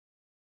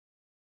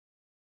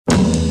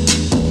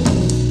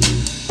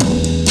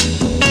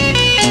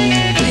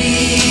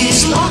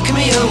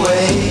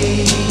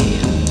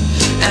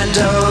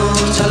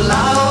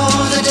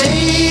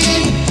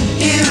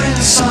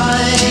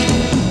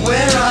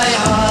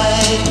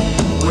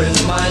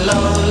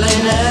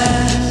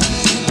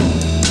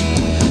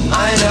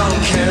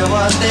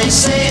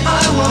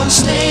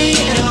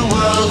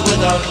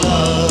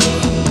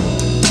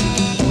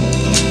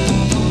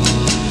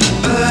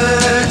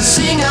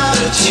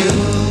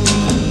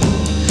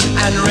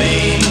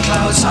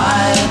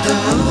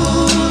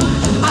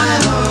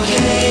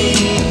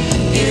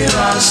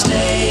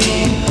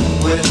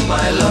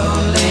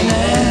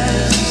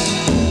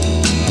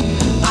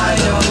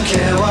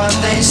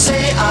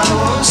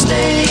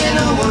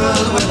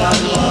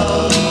without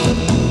love.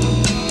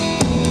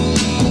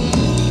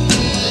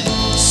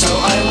 So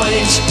I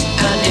wait,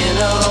 and in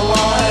a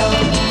while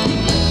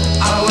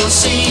I will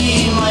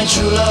see my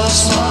true love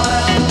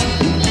smile.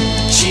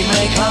 She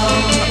may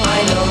come, I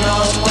know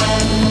not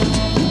when.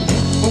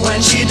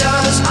 When she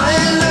does, I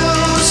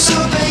lose. So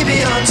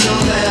baby, until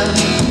then,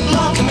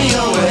 lock me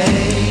away,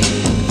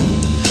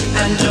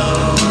 and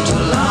don't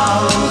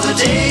allow the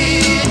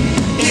day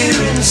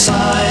here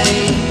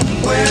inside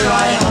where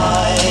I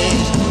hide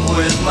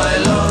with my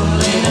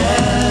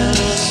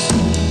loneliness.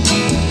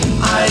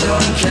 I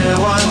don't care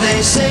what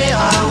they say,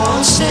 I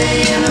won't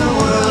stay in a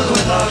world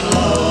without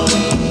love.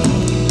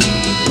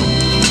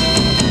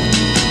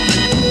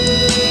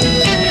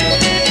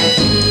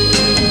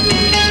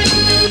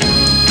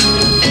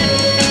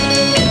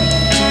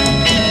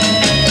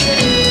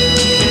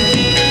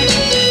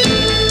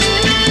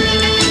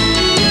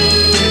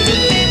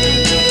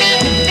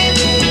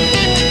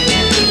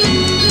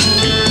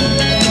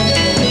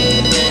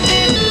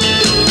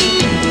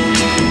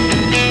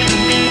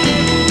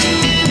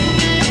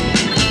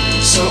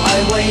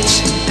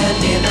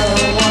 And in a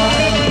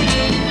while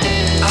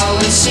I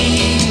will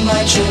see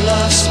my true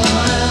love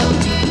smile.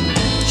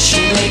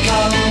 She may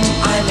come,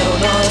 I know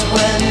not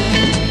when.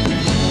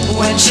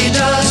 When she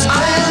does,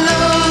 I'll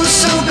know.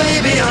 So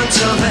baby,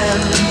 until then,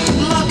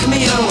 lock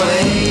me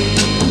away,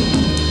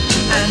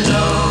 and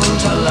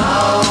don't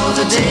allow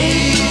the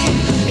day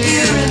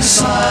here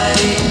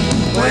inside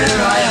where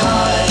I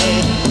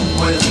hide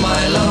with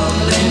my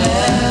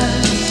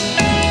loneliness.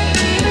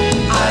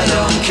 I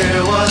don't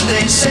care what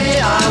they say,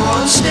 I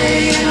won't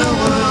stay in a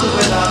world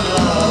without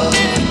love.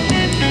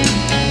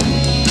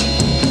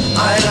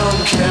 I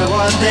don't care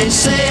what they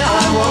say,